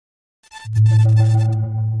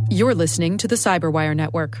You're listening to the Cyberwire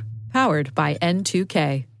Network, powered by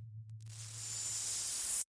N2K.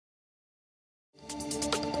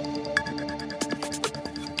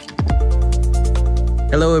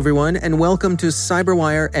 Hello, everyone, and welcome to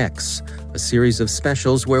Cyberwire X, a series of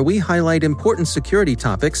specials where we highlight important security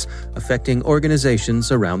topics affecting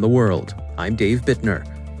organizations around the world. I'm Dave Bittner.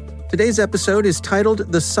 Today's episode is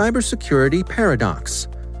titled The Cybersecurity Paradox.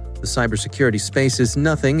 The cybersecurity space is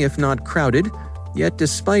nothing if not crowded, yet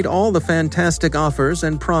despite all the fantastic offers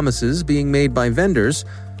and promises being made by vendors,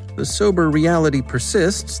 the sober reality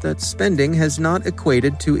persists that spending has not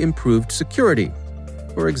equated to improved security.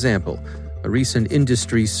 For example, a recent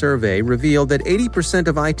industry survey revealed that 80%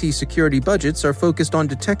 of IT security budgets are focused on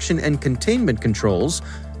detection and containment controls,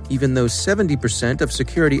 even though 70% of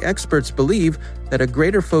security experts believe that a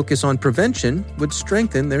greater focus on prevention would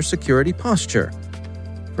strengthen their security posture.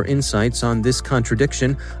 For insights on this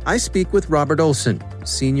contradiction, I speak with Robert Olson,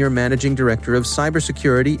 Senior Managing Director of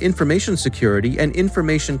Cybersecurity, Information Security, and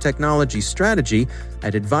Information Technology Strategy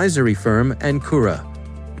at advisory firm Ancura.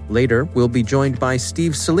 Later, we'll be joined by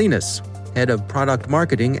Steve Salinas, Head of Product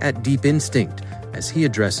Marketing at Deep Instinct, as he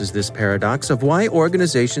addresses this paradox of why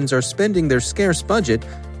organizations are spending their scarce budget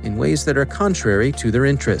in ways that are contrary to their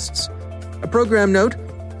interests. A program note,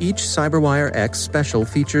 each Cyberwire X special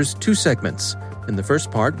features 2 segments. In the first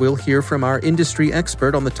part, we'll hear from our industry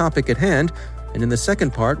expert on the topic at hand, and in the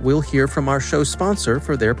second part, we'll hear from our show sponsor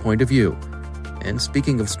for their point of view. And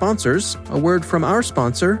speaking of sponsors, a word from our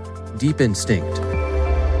sponsor, Deep Instinct.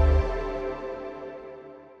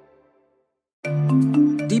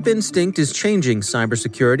 Deep Instinct is changing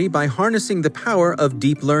cybersecurity by harnessing the power of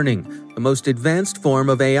deep learning, the most advanced form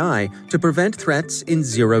of AI, to prevent threats in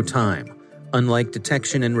zero time. Unlike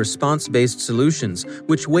detection and response-based solutions,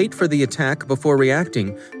 which wait for the attack before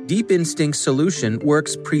reacting, Deep Instinct's solution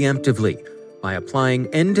works preemptively. By applying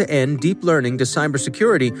end-to-end deep learning to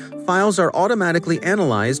cybersecurity, files are automatically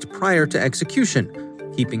analyzed prior to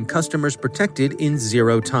execution, keeping customers protected in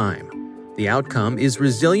zero time. The outcome is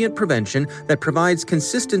resilient prevention that provides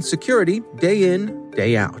consistent security day in,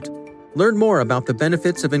 day out. Learn more about the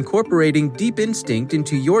benefits of incorporating Deep Instinct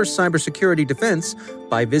into your cybersecurity defense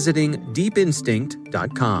by visiting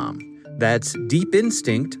deepinstinct.com. That's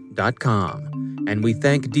deepinstinct.com. And we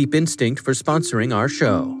thank Deep Instinct for sponsoring our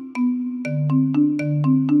show.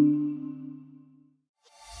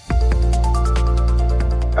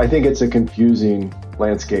 I think it's a confusing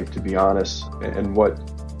landscape, to be honest, and what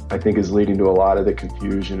I think is leading to a lot of the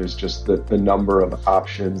confusion is just the number of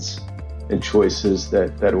options and choices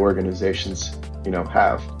that organizations,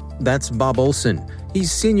 have. That's Bob Olson. He's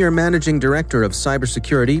Senior Managing Director of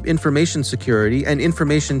Cybersecurity, Information Security, and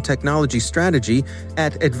Information Technology Strategy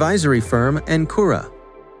at advisory firm Ancura.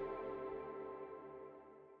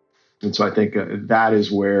 And so I think that is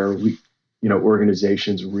where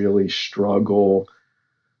organizations really struggle.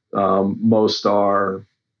 Most are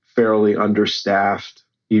fairly understaffed.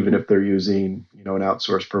 Even if they're using, an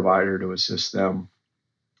outsourced provider to assist them,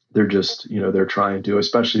 they're just, they're trying to,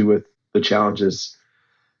 especially with the challenges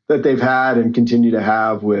that they've had and continue to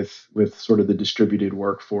have with sort of the distributed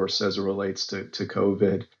workforce as it relates to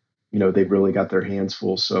COVID. They've really got their hands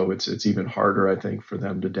full. So it's even harder, I think, for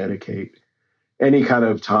them to dedicate any kind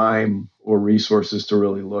of time or resources to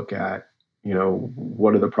really look at,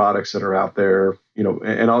 what are the products that are out there,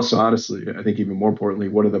 and also, honestly, I think even more importantly,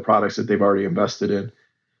 what are the products that they've already invested in?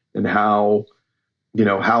 And how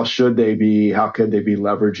should they be, how could they be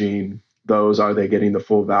leveraging those? Are they getting the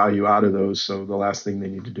full value out of those? So the last thing they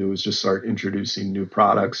need to do is just start introducing new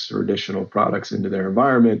products or additional products into their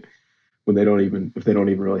environment when if they don't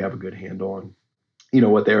even really have a good handle on,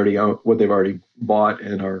 what they already own, what they've already bought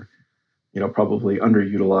and are, probably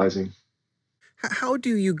underutilizing. How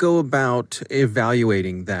do you go about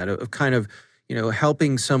evaluating that, of kind of,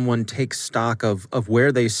 helping someone take stock of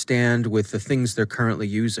where they stand with the things they're currently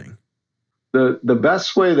using? The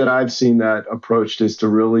best way that I've seen that approached is to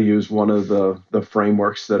really use one of the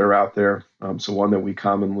frameworks that are out there. So one that we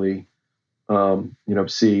commonly,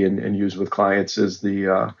 see and use with clients is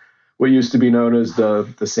the what used to be known as the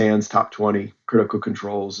SANS Top 20 Critical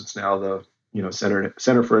Controls. It's now the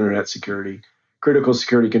Center for Internet Security Critical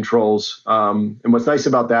Security Controls. And what's nice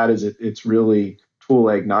about that is it's really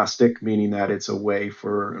tool agnostic, meaning that it's a way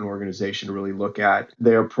for an organization to really look at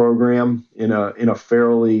their program in a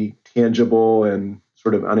fairly tangible and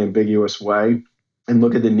sort of unambiguous way and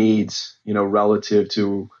look at the needs, relative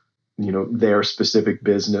to, their specific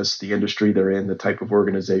business, the industry they're in, the type of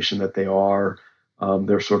organization that they are,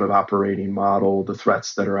 their sort of operating model, the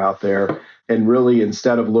threats that are out there. And really,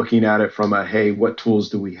 instead of looking at it from a, hey, what tools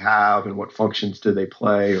do we have and what functions do they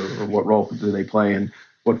play, or what role do they play and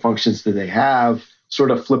what functions do they have,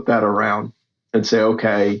 sort of flip that around and say,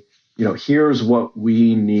 okay, here's what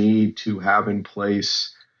we need to have in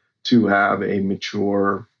place to have a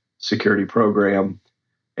mature security program.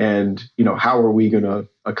 And, how are we going to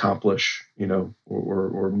accomplish,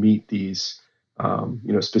 or meet these,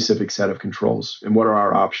 specific set of controls, and what are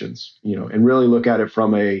our options, and really look at it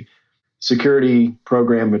from a security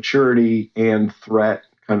program maturity and threat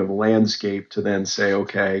kind of landscape to then say,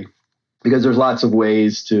 okay, because there's lots of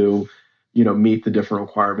ways to, meet the different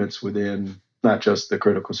requirements within not just the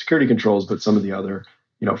critical security controls, but some of the other,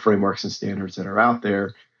 frameworks and standards that are out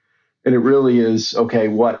there. And it really is, okay,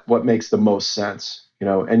 what makes the most sense,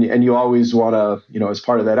 and you always want to, as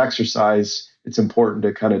part of that exercise, it's important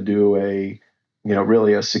to kind of do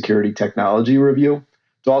really a security technology review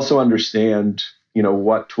to also understand,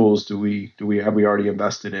 what tools do we already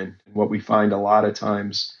invested in. And what we find a lot of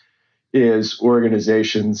times is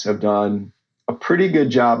organizations have done a pretty good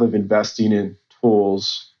job of investing in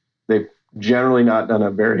tools. They've generally not done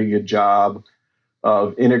a very good job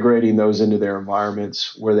of integrating those into their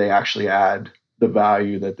environments where they actually add the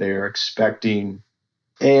value that they are expecting.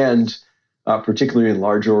 And particularly in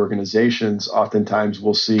larger organizations, oftentimes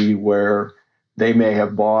we'll see where they may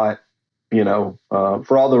have bought,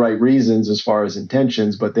 for all the right reasons as far as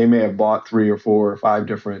intentions, but they may have bought 3 or 4 or 5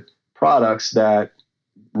 different products that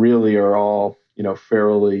really are all,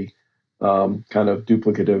 fairly kind of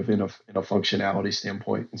duplicative in a functionality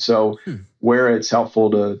standpoint. And so where it's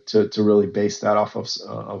helpful to really base that off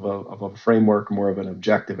of a framework, more of an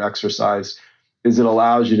objective exercise, is it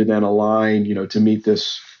allows you to then align, to meet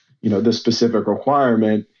this, this specific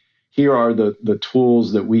requirement. Here are the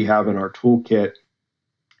tools that we have in our toolkit.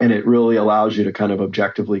 And it really allows you to kind of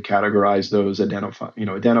objectively categorize those, identify,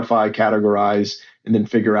 categorize, and then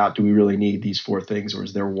figure out, do we really need these 4 things, or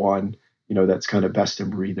is there one, that's kind of best in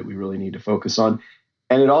breed that we really need to focus on?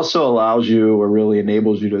 And it also allows you, or really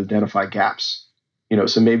enables you, to identify gaps.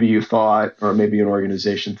 So maybe you thought, or maybe an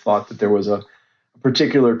organization thought, that there was a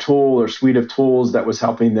particular tool or suite of tools that was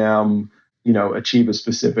helping them, achieve a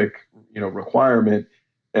specific, requirement.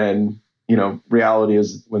 And reality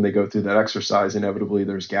is, when they go through that exercise, inevitably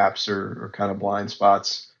there's gaps or kind of blind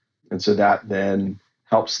spots. And so that then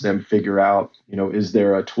helps them figure out, is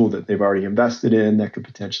there a tool that they've already invested in that could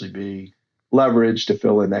potentially be leveraged to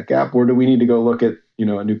fill in that gap? Or do we need to go look at,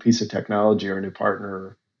 a new piece of technology or a new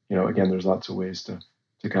partner? Again, there's lots of ways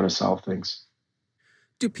to kind of solve things.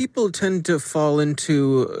 Do people tend to fall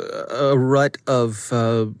into a rut of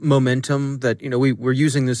momentum that, we're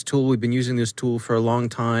using this tool, we've been using this tool for a long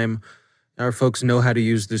time, our folks know how to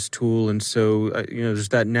use this tool, and so, there's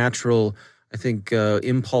that natural, I think,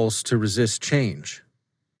 impulse to resist change?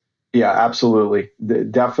 Yeah, absolutely.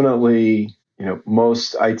 Definitely,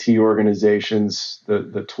 most IT organizations,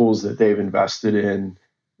 the tools that they've invested in,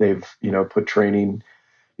 they've, put training,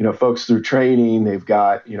 folks through training. They've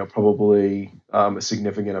got, probably a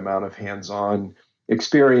significant amount of hands-on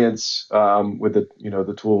experience with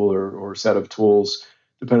the tool or set of tools,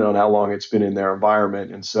 depending on how long it's been in their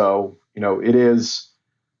environment. And so, it is,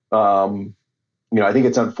 I think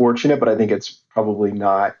it's unfortunate, but I think it's probably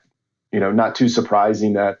not too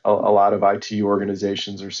surprising that a lot of IT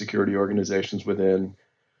organizations or security organizations within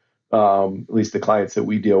at least the clients that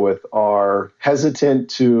we deal with are hesitant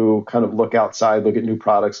to kind of look outside, look at new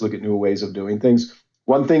products, look at new ways of doing things.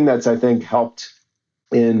 One thing that's, I think, helped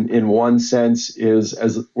in one sense is,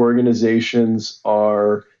 as organizations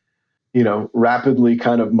are, rapidly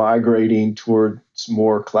kind of migrating towards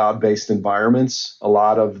more cloud-based environments, a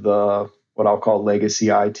lot of the, what I'll call legacy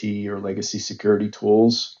IT or legacy security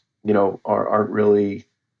tools, aren't really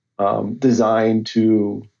designed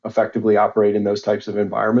to effectively operate in those types of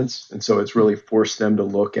environments. And so it's really forced them to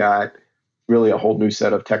look at really a whole new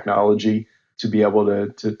set of technology to be able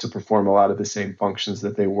to perform a lot of the same functions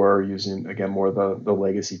that they were using, again, more the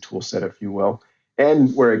legacy tool set, if you will.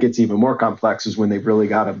 And where it gets even more complex is when they've really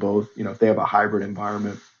got to both, if they have a hybrid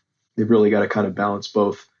environment, they've really got to kind of balance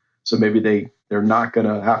both. So maybe they're not going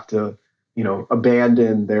to have to,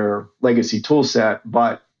 abandon their legacy tool set,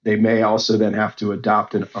 but they may also then have to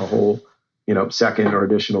adopt a whole, second or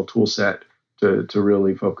additional tool set to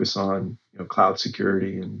really focus on, cloud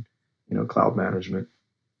security and, cloud management.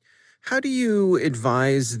 How do you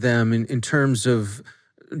advise them in terms of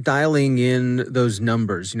dialing in those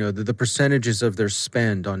numbers, the percentages of their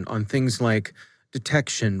spend on things like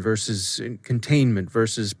detection versus containment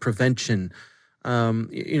versus prevention?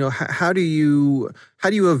 How do you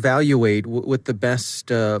evaluate what the best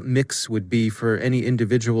mix would be for any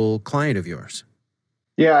individual client of yours?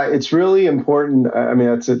 Yeah, it's really important. I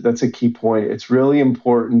mean, that's a key point. It's really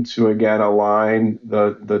important to again align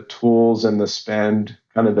the tools and the spend,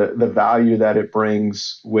 kind of the value that it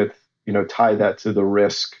brings with, tie that to the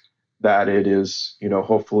risk that it is,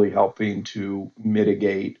 hopefully helping to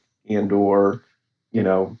mitigate and or,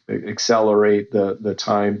 accelerate the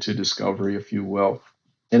time to discovery, if you will.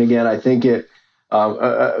 And again, I think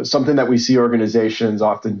something that we see organizations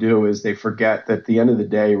often do is they forget that at the end of the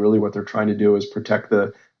day, really what they're trying to do is protect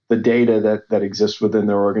the data that exists within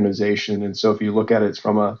their organization. And so if you look at it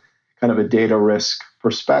from a kind of a data risk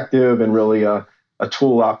perspective and really a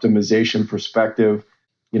tool optimization perspective,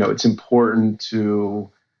 it's important to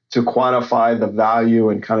quantify the value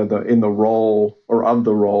and kind of in the role or of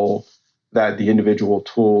the role that the individual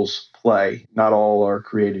tools play. Not all are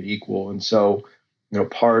created equal. And so,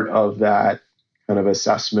 part of that kind of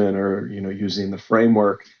assessment or, using the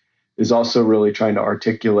framework is also really trying to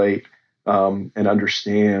articulate and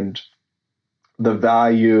understand the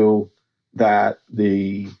value that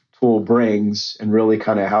the tool brings and really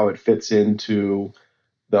kind of how it fits into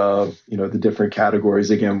the different categories.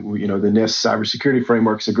 Again, the NIST cybersecurity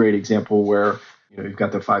framework is a great example where you've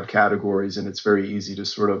got the 5 categories, and it's very easy to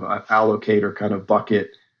sort of allocate or kind of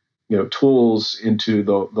bucket tools into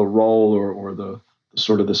the role or the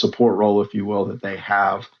sort of the support role, if you will, that they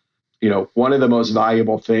have. One of the most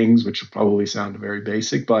valuable things, which will probably sound very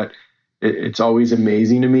basic, but it's always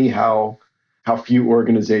amazing to me how few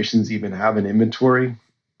organizations even have an inventory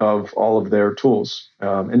of all of their tools,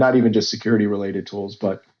 and not even just security related tools,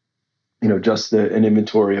 but just an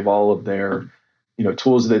inventory of all of their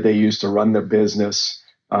tools that they use to run their business.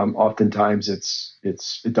 Oftentimes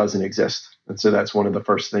it doesn't exist, and so that's one of the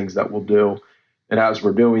first things that we'll do. And as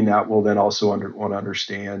we're doing that, we'll then also want to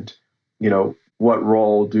understand, what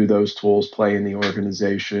role do those tools play in the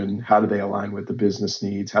organization? How do they align with the business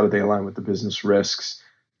needs? How do they align with the business risks?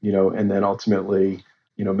 And then ultimately,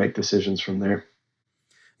 make decisions from there.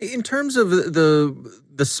 In terms of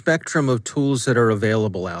the spectrum of tools that are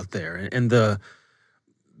available out there and the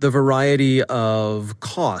variety of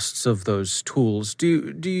costs of those tools, do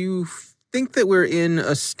you think that we're in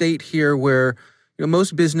a state here where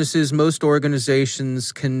most businesses, most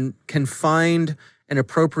organizations can find an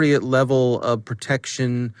appropriate level of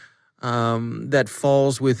protection that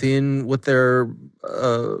falls within what they're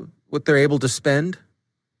able to spend?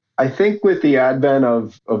 I think with the advent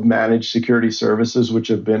of managed security services, which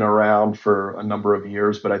have been around for a number of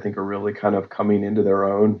years, but I think are really kind of coming into their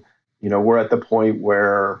own, we're at the point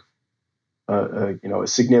where a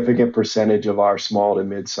significant percentage of our small to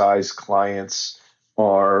mid-sized clients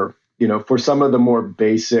are, for some of the more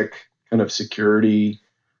basic kind of security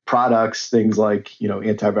products, things like,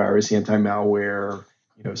 antivirus, anti-malware,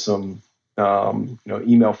 some,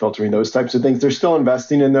 email filtering, those types of things. They're still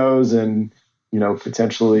investing in those and,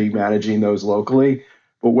 potentially managing those locally.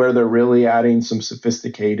 But where they're really adding some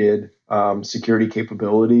sophisticated security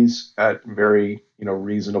capabilities at very,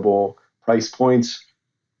 reasonable price points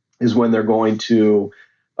is when they're going to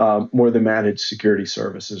more the managed security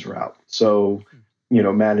services route. So,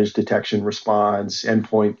 managed detection response,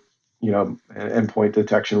 endpoint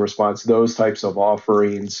detection response, those types of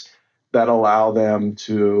offerings that allow them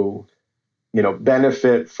to,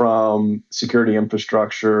 benefit from security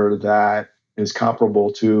infrastructure that is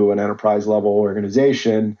comparable to an enterprise level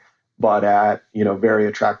organization, but at, very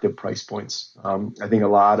attractive price points. I think a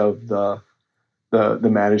lot of the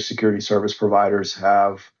managed security service providers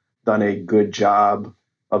have done a good job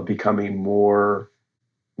of becoming more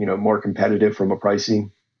competitive from a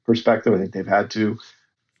pricing perspective. I think they've had to.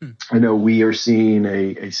 I know we are seeing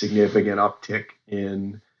a significant uptick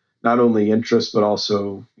in not only interest, but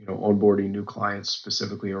also, onboarding new clients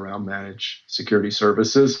specifically around managed security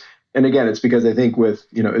services. And again, it's because I think with,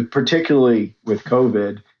 particularly with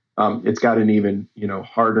COVID, it's gotten even,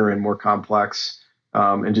 harder and more complex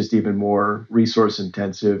and just even more resource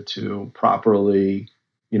intensive to properly,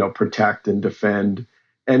 protect and defend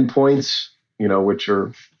endpoints, which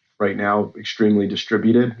are right now extremely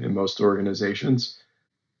distributed in most organizations.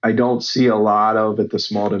 I don't see a lot of at the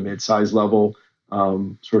small to mid-size level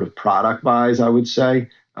sort of product buys, I would say.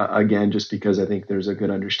 Again, just because I think there's a good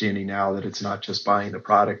understanding now that it's not just buying the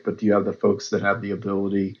product, but do you have the folks that have the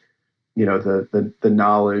ability, the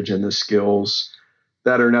knowledge and the skills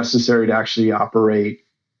that are necessary to actually operate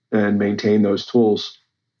and maintain those tools.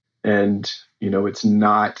 And, it's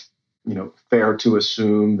not, fair to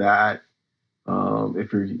assume that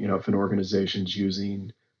if you're, if an organization's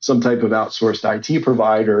using some type of outsourced IT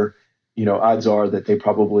provider, odds are that they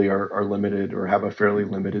probably are limited or have a fairly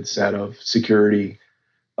limited set of security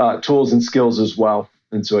tools and skills as well.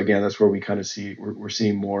 And so again, that's where we kind of we're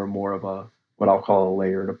seeing more and more of what I'll call a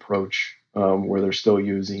layered approach, where they're still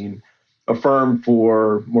using a firm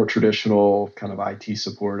for more traditional kind of IT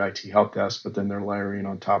support, IT help desk, but then they're layering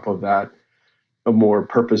on top of that a more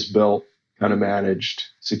purpose-built kind of managed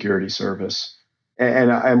security service.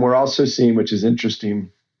 And we're also seeing, which is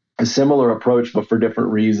interesting, a similar approach, but for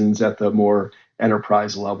different reasons at the more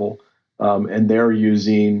enterprise level. And they're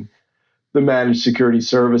using the managed security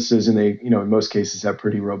services, and they, in most cases have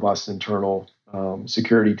pretty robust internal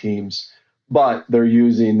security teams, but they're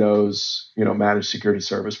using those, managed security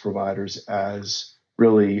service providers as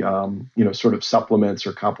really, sort of supplements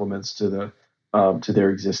or complements to their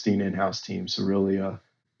existing in-house teams. So really,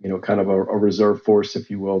 kind of a reserve force, if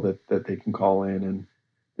you will, that they can call in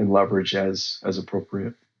and leverage as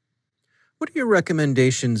appropriate. What are your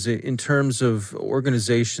recommendations in terms of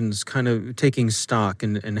organizations kind of taking stock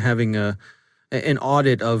and having an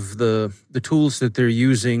audit of the tools that they're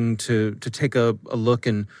using to take a look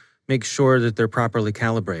and make sure that they're properly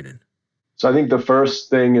calibrated? So I think the first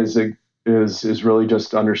thing is really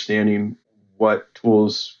just understanding what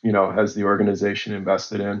tools, has the organization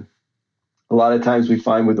invested in. A lot of times we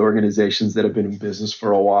find with organizations that have been in business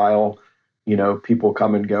for a while, people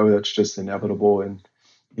come and go. That's just inevitable in,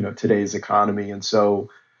 today's economy. And so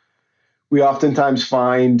we oftentimes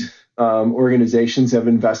find organizations have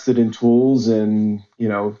invested in tools and,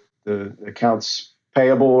 the accounts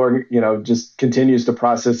payable or, just continues to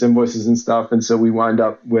process invoices and stuff. And so we wind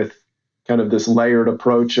up with kind of this layered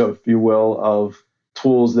approach, if you will, of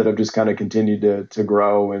tools that have just kind of continued to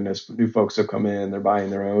grow. And as new folks have come in, they're buying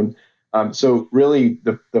their own. So really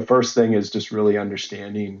the first thing is just really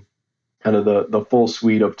understanding kind of the full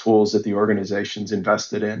suite of tools that the organization's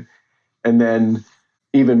invested in. And then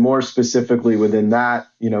even more specifically within that,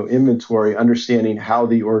 inventory, understanding how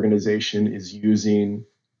the organization is using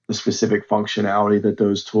the specific functionality that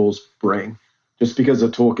those tools bring. Just because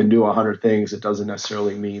a tool can do 100 things, it doesn't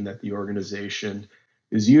necessarily mean that the organization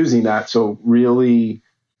is using that. So really,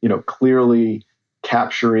 clearly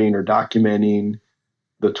capturing or documenting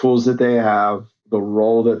the tools that they have, the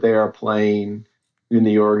role that they are playing in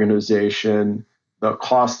the organization, the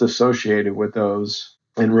cost associated with those,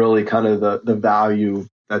 and really kind of the value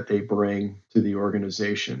that they bring to the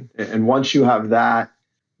organization. And once you have that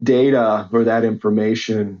data or that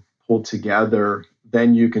information pulled together,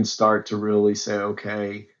 then you can start to really say,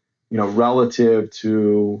 okay, relative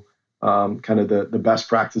to kind of the best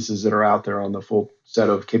practices that are out there on the full set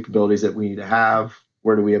of capabilities that we need to have,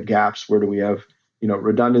 where do we have gaps, where do we have,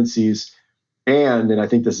 redundancies, and I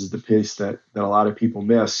think this is the piece that a lot of people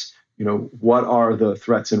miss, what are the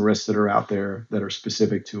threats and risks that are out there that are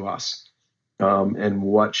specific to us? And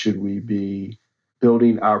what should we be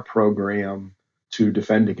building our program to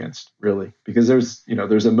defend against, really? Because there's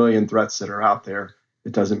a million threats that are out there.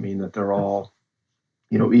 It doesn't mean that they're all,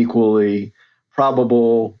 equally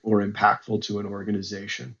probable or impactful to an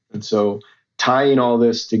organization. And so tying all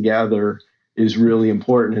this together is really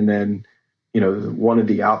important. And then, one of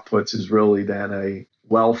the outputs is really then a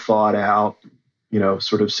well thought out,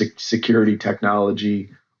 sort of security technology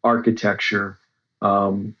architecture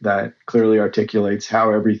that clearly articulates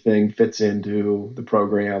how everything fits into the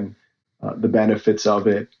program, the benefits of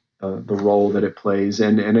it, the role that it plays,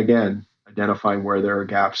 and again, identifying where there are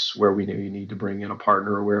gaps, where we need to bring in a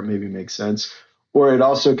partner, or where it maybe makes sense. Or it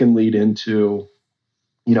also can lead into,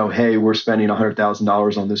 hey, we're spending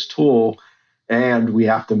 $100,000 on this tool and we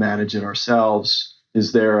have to manage it ourselves.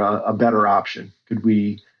 Is there a better option? Could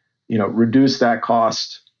we, reduce that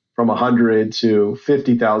cost from $100,000 to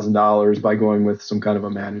 $50,000 by going with some kind of a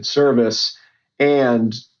managed service,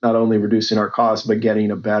 and not only reducing our costs, but getting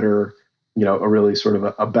a better, a really sort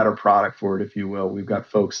of a better product for it, if you will. We've got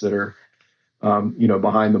folks that are,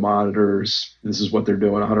 behind the monitors. This is what they're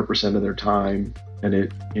doing 100% of their time. And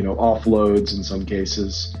it, offloads in some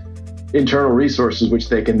cases internal resources, which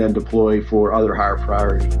they can then deploy for other higher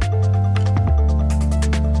priority.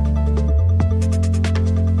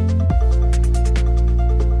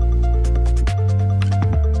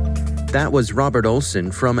 That was Robert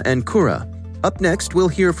Olson from Ancora. Up next, we'll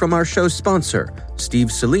hear from our show's sponsor,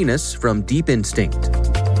 Steve Salinas from Deep Instinct.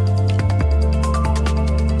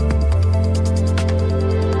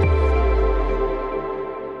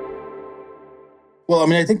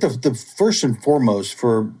 Well, I think the first and foremost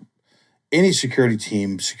for any security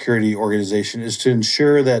team, security organization, is to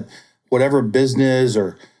ensure that whatever business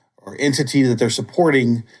or entity that they're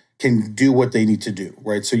supporting can do what they need to do,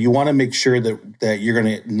 right? So you want to make sure that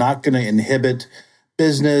you're not going to inhibit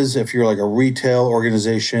business, if you're like a retail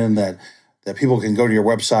organization that people can go to your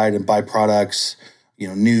website and buy products,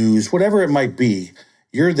 news, whatever it might be,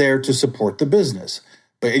 you're there to support the business.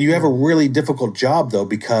 But you have a really difficult job, though,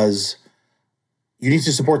 because you need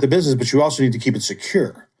to support the business, but you also need to keep it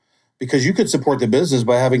secure, because you could support the business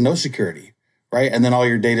by having no security, right? And then all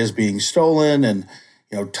your data is being stolen and,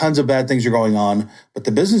 tons of bad things are going on, but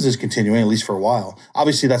the business is continuing, at least for a while.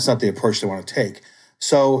 Obviously, that's not the approach they want to take.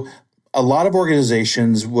 So a lot of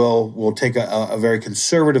organizations will take a very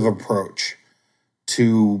conservative approach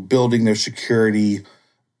to building their security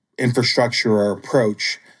infrastructure or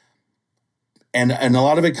approach. And a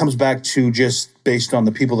lot of it comes back to just based on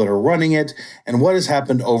the people that are running it and what has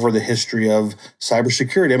happened over the history of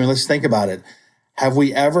cybersecurity. I mean, let's think about it. Have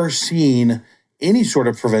we ever seen any sort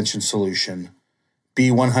of prevention solution be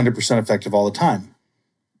 100% effective all the time?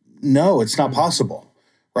 No, it's not possible,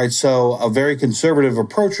 right? So a very conservative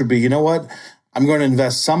approach would be, you know what? I'm going to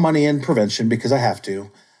invest some money in prevention because I have to,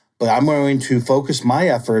 but I'm going to focus my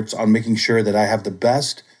efforts on making sure that I have the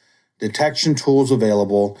best detection tools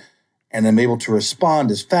available and I'm able to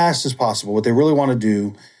respond as fast as possible. What they really want to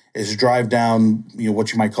do is drive down,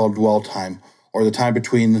 what you might call dwell time, or the time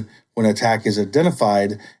between when an attack is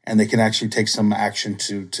identified and they can actually take some action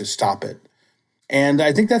to stop it. And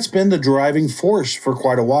I think that's been the driving force for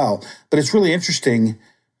quite a while. But it's really interesting,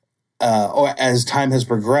 as time has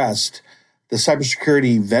progressed, the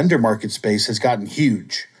cybersecurity vendor market space has gotten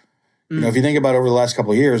huge. If you think about over the last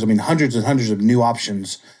couple of years, I mean, hundreds and hundreds of new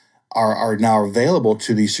options are now available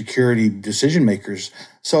to these security decision makers.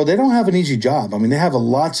 So they don't have an easy job. I mean, they have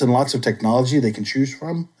lots and lots of technology they can choose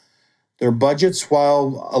from. Their budgets,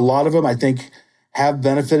 while a lot of them, I think, have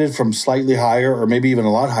benefited from slightly higher or maybe even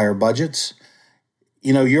a lot higher budgets,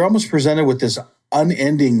 you're almost presented with this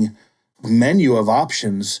unending menu of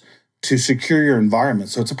options to secure your environment.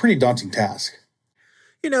 So it's a pretty daunting task.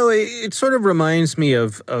 It sort of reminds me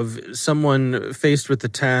of someone faced with the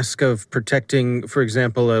task of protecting, for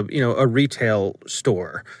example, a retail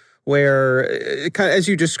store where, as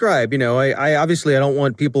you described, I obviously I don't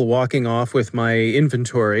want people walking off with my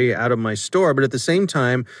inventory out of my store, but at the same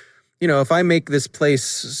time, if I make this place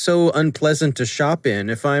so unpleasant to shop in,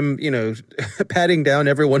 if I'm, patting down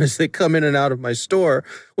everyone as they come in and out of my store,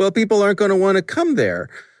 well, people aren't going to want to come there.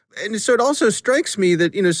 And so it also strikes me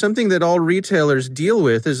that, something that all retailers deal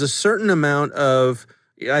with is a certain amount of,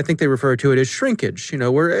 I think they refer to it as shrinkage,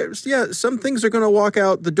 where, some things are going to walk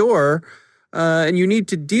out the door and you need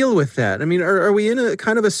to deal with that. I mean, are we in a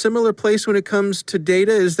kind of a similar place when it comes to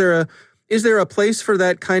data? Is there a place for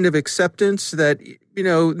that kind of acceptance that,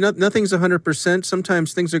 nothing's 100%,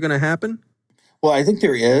 sometimes things are going to happen? Well, I think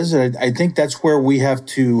there is. And I think that's where we have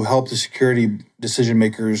to help the security decision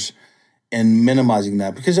makers in minimizing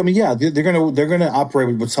that. Because, they're going to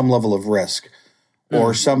operate with some level of risk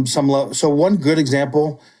or some level. So one good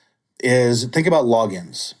example is think about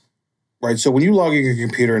logins, right? So when you log in your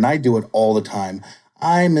computer, and I do it all the time,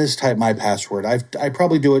 I mistype my password. I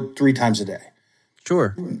probably do it 3 times a day.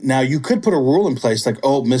 Sure. Now, you could put a rule in place like,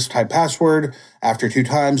 mistype password, after 2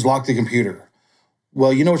 times, lock the computer.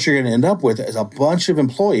 Well, you know what you're going to end up with is a bunch of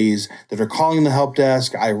employees that are calling the help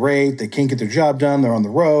desk, irate, they can't get their job done, they're on the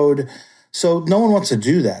road. So no one wants to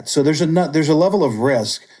do that. So there's a level of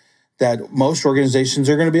risk that most organizations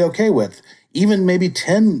are going to be okay with. Even maybe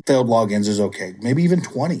 10 failed logins is okay, maybe even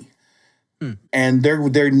 20. And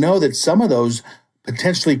they know that some of those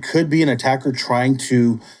potentially could be an attacker trying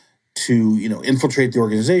to infiltrate the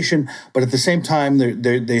organization, but at the same time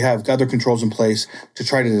they have other controls in place to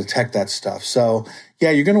try to detect that stuff. So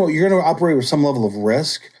you're gonna operate with some level of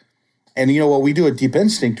risk. And what we do at Deep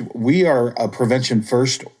Instinct, we are a prevention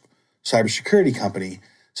first cybersecurity company.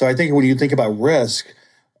 So I think when you think about risk,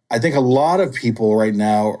 I think a lot of people right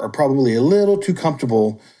now are probably a little too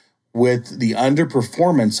comfortable with the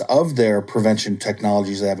underperformance of their prevention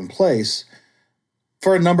technologies they have in place,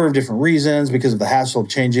 for a number of different reasons, because of the hassle of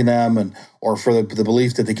changing them or for the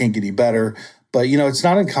belief that they can't get any better. But, it's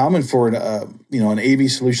not uncommon for an AV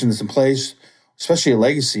solution that's in place, especially a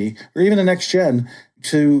legacy or even a next gen,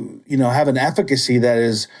 to, have an efficacy that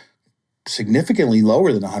is significantly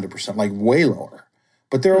lower than 100%, like way lower.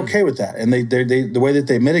 But they're okay with that. And they the way that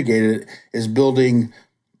they mitigate it is building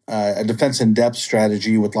a defense in depth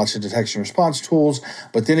strategy with lots of detection response tools,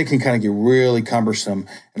 but then it can kind of get really cumbersome.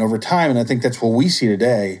 And over time, and I think that's what we see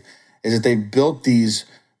today, is that they've built these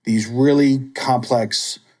really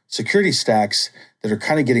complex security stacks that are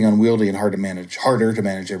kind of getting unwieldy and harder to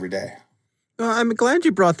manage every day. Well, I'm glad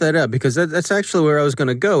you brought that up, because that's actually where I was going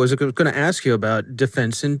to go. I was going to ask you about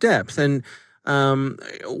defense in depth. And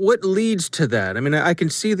What leads to that? I mean, I can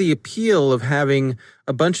see the appeal of having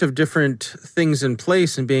a bunch of different things in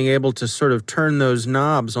place and being able to sort of turn those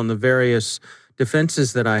knobs on the various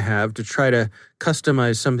defenses that I have to try to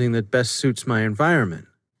customize something that best suits my environment.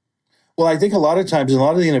 Well, I think a lot of times, a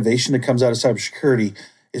lot of the innovation that comes out of cybersecurity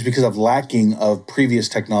is because of lacking of previous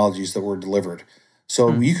technologies that were delivered.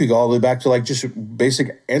 So you could go all the way back to like just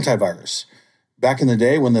basic antivirus. Back in the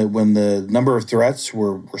day when the number of threats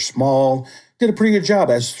were small, did a pretty good job.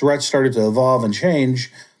 As threats started to evolve and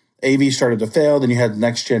change, AV started to fail, then you had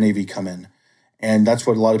next-gen AV come in. And that's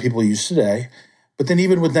what a lot of people use today. But then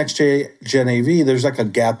even with next-gen AV, there's like a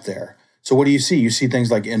gap there. So what do you see? You see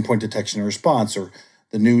things like endpoint detection and response, or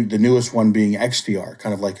the newest one being XDR,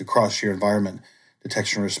 kind of like across your environment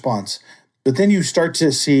detection and response. But then you start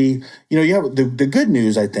to see, you have the good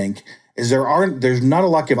news, I think, is there's not a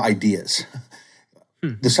lack of ideas.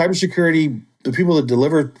 The cybersecurity, the people that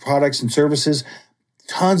deliver products and services,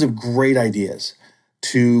 tons of great ideas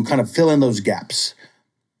to kind of fill in those gaps.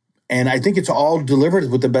 And I think it's all delivered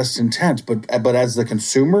with the best intent. But as the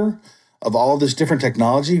consumer of all of this different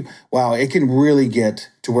technology, wow, it can really get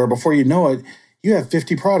to where before you know it, you have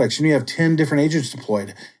 50 products and you have 10 different agents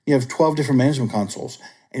deployed. You have 12 different management consoles.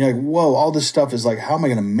 And you're like, whoa, all this stuff is like, how am I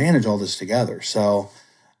going to manage all this together? So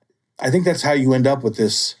I think that's how you end up with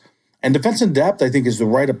this. And defense in depth, I think, is the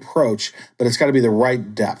right approach, but it's got to be the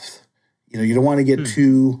right depth. You don't want to get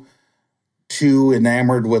too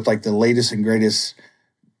enamored with like the latest and greatest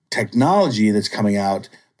technology that's coming out,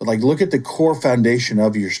 but like look at the core foundation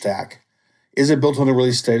of your stack. Is it built on a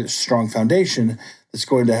really strong foundation that's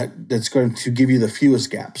going to give you the fewest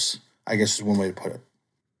gaps? I guess is one way to put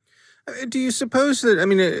it. Do you suppose that, I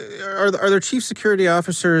mean, are there chief security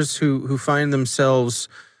officers who find themselves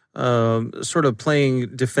sort of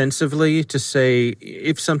playing defensively to say,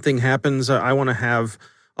 if something happens, I want to have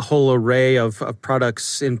a whole array of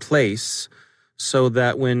products in place so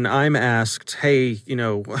that when I'm asked, hey,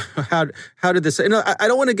 how did this, I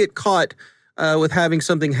don't want to get caught with having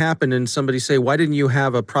something happen and somebody say, why didn't you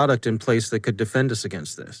have a product in place that could defend us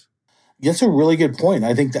against this? That's a really good point.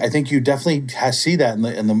 I think you definitely see that in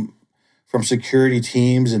the from security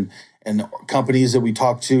teams and companies that we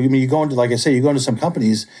talk to. I mean, you go into some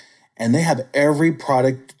companies and they have every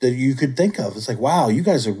product that you could think of. It's like, wow, you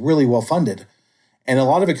guys are really well funded. And a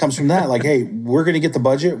lot of it comes from that, like, hey, we're going to get the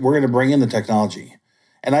budget, we're going to bring in the technology.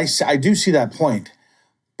 And I do see that point.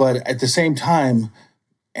 But at the same time,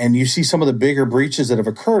 and you see some of the bigger breaches that have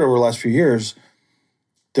occurred over the last few years,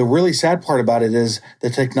 the really sad part about it is the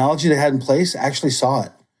technology they had in place actually saw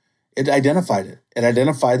it. It identified it. It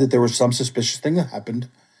identified that there was some suspicious thing that happened.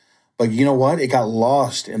 But you know what? It got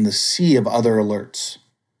lost in the sea of other alerts.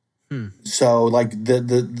 So like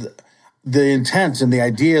the intent and the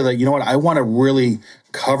idea that, you know what, I want to really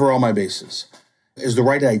cover all my bases is the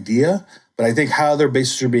right idea. But I think how their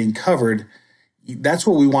bases are being covered, that's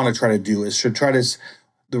what we want to try to do, is to try to,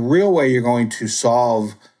 the real way you're going to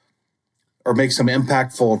solve or make some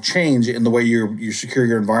impactful change in the way you secure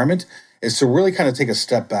your environment is to really kind of take a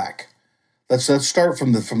step back. Let's start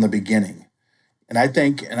from the beginning. And I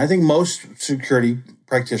think most security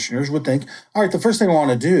practitioners would think, all right, the first thing I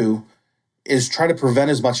want to do is try to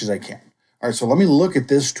prevent as much as I can. All right, so let me look at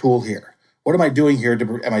this tool here. What am I doing here?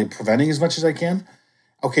 Am I preventing as much as I can?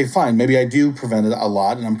 Okay, fine. Maybe I do prevent it a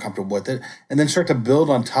lot and I'm comfortable with it. And then start to build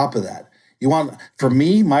on top of that. For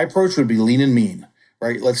me, my approach would be lean and mean,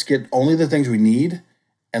 right? Let's get only the things we need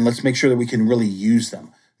and let's make sure that we can really use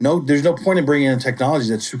them. No, there's no point in bringing in technology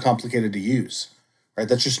that's too complicated to use, right?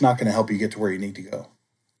 That's just not going to help you get to where you need to go.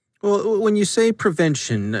 Well, when you say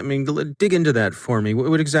prevention, I mean, dig into that for me.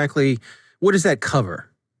 What does that cover?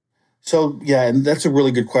 So, yeah, and that's a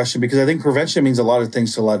really good question because I think prevention means a lot of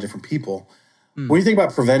things to a lot of different people. When you think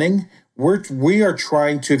about preventing, we are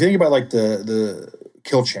trying to, if you think about like the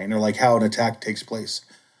kill chain or like how an attack takes place,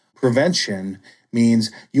 prevention means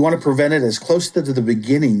you want to prevent it as close to the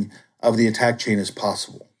beginning of the attack chain as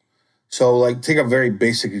possible. So like take a very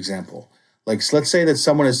basic example. Like let's say that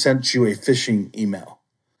someone has sent you a phishing email.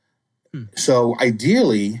 So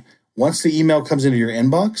ideally, once the email comes into your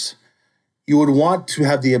inbox, you would want to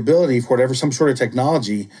have the ability for some sort of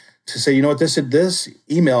technology to say, you know what, this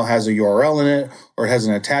email has a URL in it or it has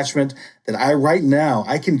an attachment that right now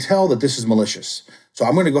I can tell that this is malicious. So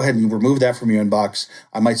I'm going to go ahead and remove that from your inbox.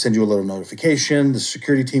 I might send you a little notification. The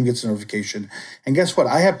security team gets a notification. And guess what?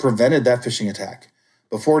 I have prevented that phishing attack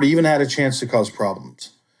before it even had a chance to cause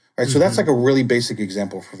problems. Right? So that's like a really basic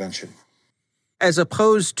example of prevention. As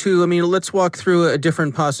opposed to, I mean, let's walk through a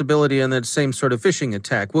different possibility on that same sort of phishing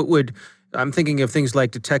attack. I'm thinking of things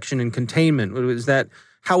like detection and containment.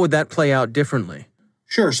 How would that play out differently?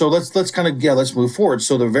 Sure. So let's kind of let's move forward.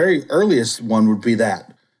 So the very earliest one would be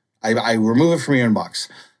that I remove it from your inbox.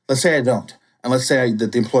 Let's say I don't, and let's say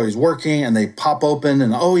that the employee is working and they pop open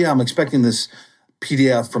and oh yeah, I'm expecting this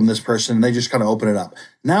PDF from this person, and they just kind of open it up.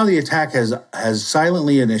 Now the attack has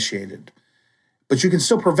silently initiated, but you can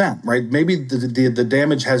still prevent, right? Maybe the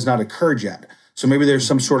damage has not occurred yet, so maybe there's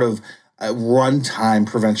some sort of runtime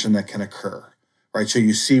prevention that can occur. Right, so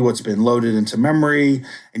you see what's been loaded into memory,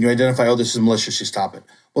 and you identify, oh, this is malicious, you stop it.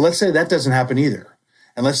 Well, let's say that doesn't happen either.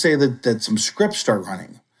 And let's say that some scripts start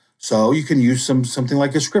running. So you can use something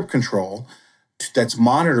like a script control that's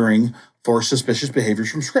monitoring for suspicious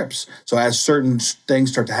behaviors from scripts. So as certain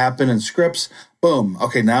things start to happen in scripts, boom,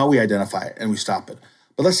 okay, now we identify it and we stop it.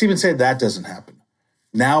 But let's even say that doesn't happen.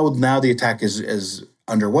 Now the attack is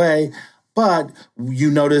underway, but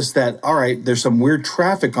you notice that, all right, there's some weird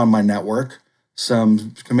traffic on my network,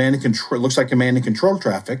 some command and control, looks like command and control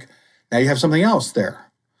traffic. Now you have something else there.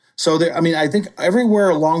 So I think everywhere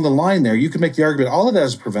along the line there, you can make the argument, all of that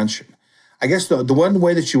is prevention. I guess the one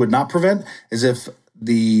way that you would not prevent is if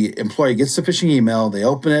the employee gets the phishing email, they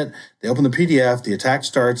open it, they open the PDF, the attack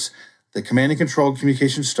starts, the command and control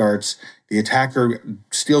communication starts, the attacker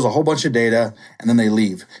steals a whole bunch of data, and then they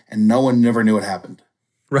leave, and no one never knew what happened.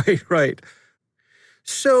 Right.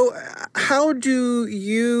 So how do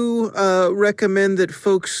you recommend that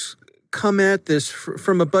folks come at this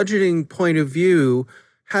from a budgeting point of view?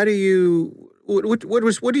 How do you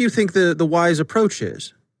what do you think the wise approach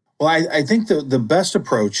is? Well, I think the best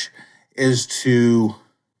approach is to,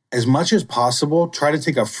 as much as possible, try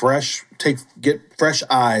to get fresh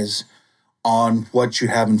eyes on what you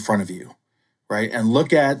have in front of you, right? And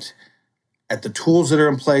look at the tools that are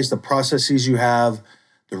in place, the processes you have,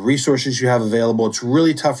 the resources you have available. It's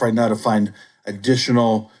really tough right now to find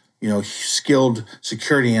additional, skilled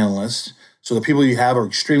security analysts. So the people you have are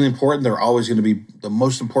extremely important. They're always going to be the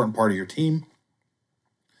most important part of your team.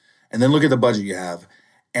 And then look at the budget you have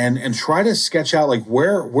and try to sketch out like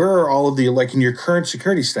where are all of the, like in your current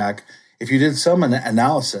security stack, if you did some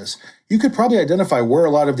analysis, you could probably identify where a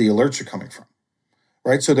lot of the alerts are coming from,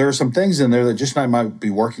 right? So there are some things in there that just might be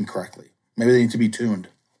working correctly. Maybe they need to be tuned.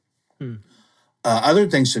 Other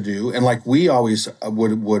things to do, and like we always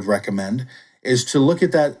would recommend, is to look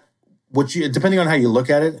at that, depending on how you look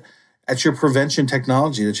at it, at your prevention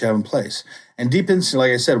technology that you have in place. And deep into,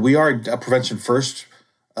 like I said, we are a prevention first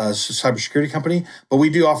cybersecurity company, but we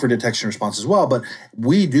do offer detection response as well. But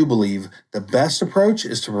we do believe the best approach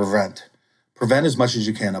is to prevent as much as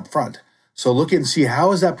you can up front. So look and see,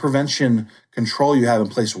 how is that prevention control you have in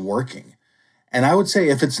place working? And I would say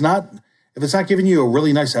if it's not giving you a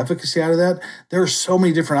really nice efficacy out of that, there are so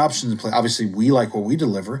many different options in play. Obviously, we like what we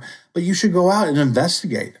deliver, but you should go out and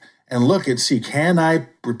investigate and look and see, can I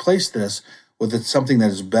replace this with something that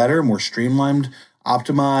is better, more streamlined,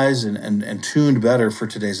 optimized, and tuned better for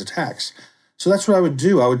today's attacks? So that's what I would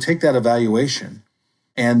do. I would take that evaluation.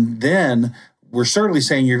 And then we're certainly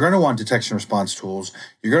saying you're going to want detection response tools.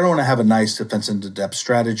 You're going to want to have a nice defense into depth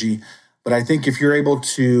strategy. But I think if you're able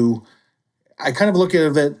to, I kind of look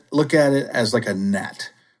at it as like a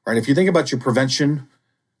net, right? If you think about your prevention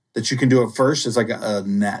that you can do it first, it's like a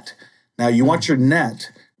net. Now you want your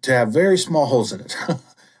net to have very small holes in it.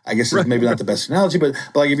 I guess it's maybe not the best analogy, but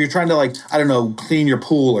like if you're trying to clean your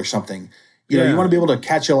pool or something, you want to be able to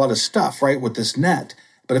catch a lot of stuff, right, with this net.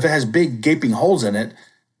 But if it has big gaping holes in it,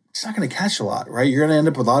 it's not going to catch a lot, right? You're going to end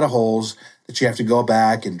up with a lot of holes that you have to go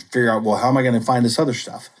back and figure out, well, how am I going to find this other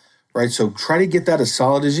stuff, right? So try to get that as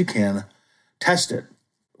solid as you can. Test it,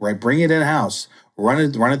 right? Bring it in-house, run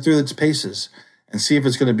it through its paces, and see if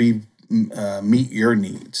it's going to meet your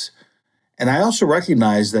needs. And I also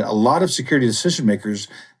recognize that a lot of security decision makers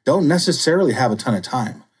don't necessarily have a ton of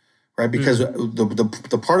time, right? Because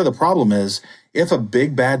the part of the problem is if a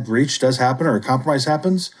big bad breach does happen or a compromise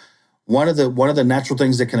happens, one of the natural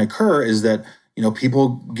things that can occur is that people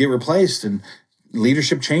get replaced and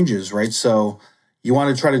leadership changes, right? So you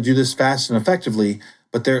want to try to do this fast and effectively.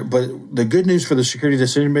 But the good news for the security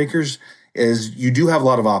decision makers is you do have a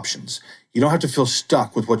lot of options. You don't have to feel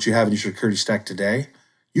stuck with what you have in your security stack today.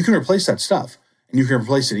 You can replace that stuff, and you can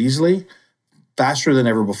replace it easily, faster than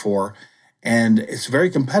ever before, and it's very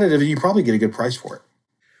competitive, and you probably get a good price for it.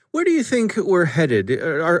 Where do you think we're headed?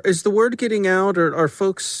 Is the word getting out, or are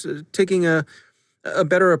folks taking a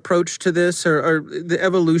better approach to this, or the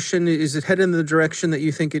evolution, is it headed in the direction that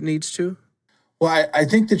you think it needs to? Well, I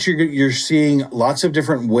think that you're seeing lots of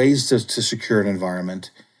different ways to secure an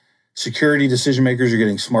environment. Security decision makers are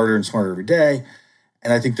getting smarter and smarter every day,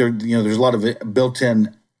 and I think there's a lot of it built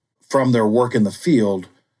in from their work in the field,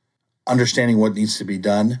 understanding what needs to be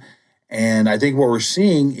done. And I think what we're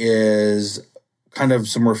seeing is kind of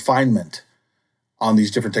some refinement on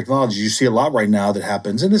these different technologies. You see a lot right now that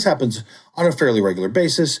happens, and this happens on a fairly regular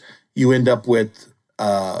basis. You end up with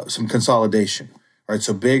some consolidation, right?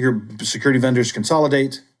 So bigger security vendors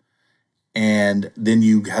consolidate, and then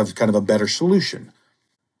you have kind of a better solution.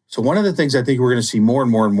 So one of the things I think we're going to see more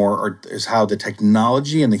and more is how the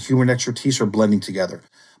technology and the human expertise are blending together.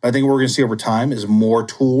 But I think what we're going to see over time is more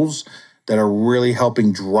tools that are really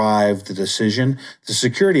helping drive the decision. The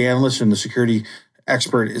security analyst and the security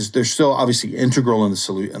expert they're still obviously integral in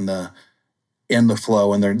the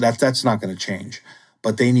flow, and that's not going to change.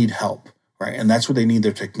 But they need help, right? And that's what they need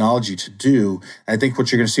their technology to do. And I think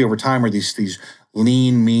what you're going to see over time are these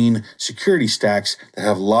lean, mean security stacks that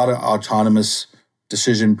have a lot of autonomous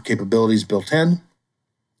decision capabilities built in.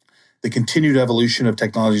 The continued evolution of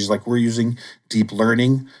technologies like we're using, deep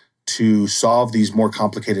learning, to solve these more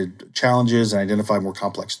complicated challenges and identify more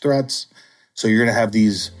complex threats. So you're going to have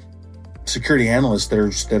these security analysts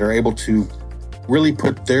that are able to really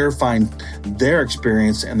put their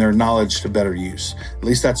experience and their knowledge to better use. At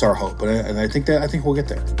least that's our hope, and I think we'll get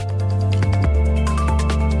there.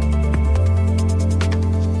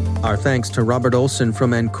 Our thanks to Robert Olson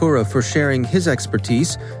from Ancora for sharing his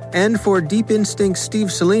expertise, and for Deep Instinct's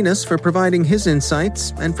Steve Salinas for providing his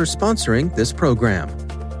insights and for sponsoring this program.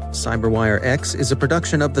 CyberWire X is a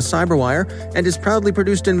production of the CyberWire and is proudly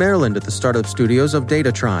produced in Maryland at the startup studios of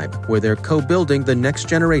Data Tribe, where they're co-building the next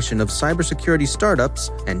generation of cybersecurity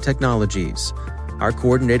startups and technologies. Our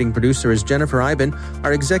coordinating producer is Jennifer Iben,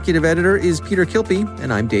 our executive editor is Peter Kilpie,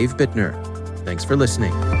 and I'm Dave Bittner. Thanks for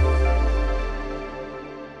listening.